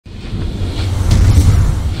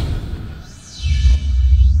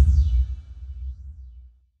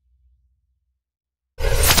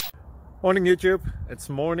Morning YouTube, it's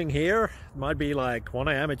morning here. It might be like 1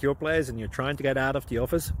 a.m. at your place and you're trying to get out of the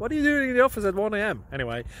office. What are you doing in the office at 1 a.m.?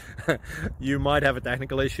 Anyway, you might have a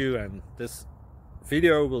technical issue and this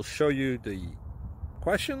video will show you the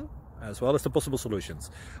question as well as the possible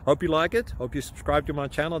solutions. Hope you like it, hope you subscribe to my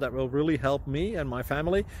channel. That will really help me and my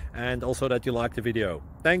family, and also that you like the video.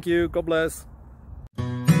 Thank you, God bless.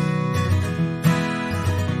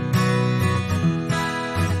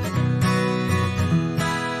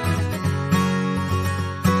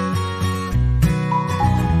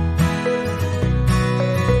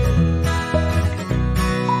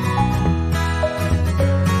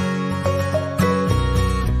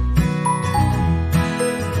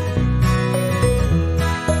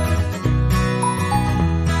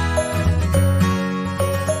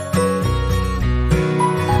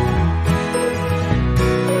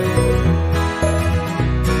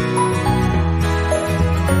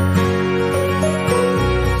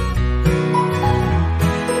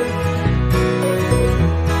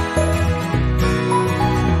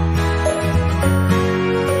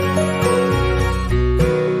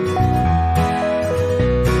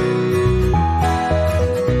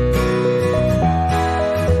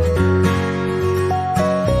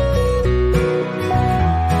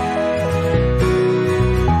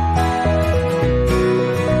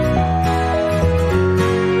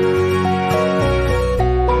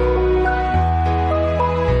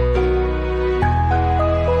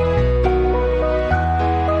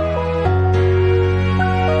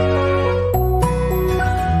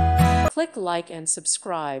 Click like and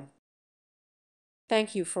subscribe.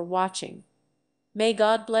 Thank you for watching. May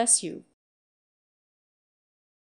God bless you.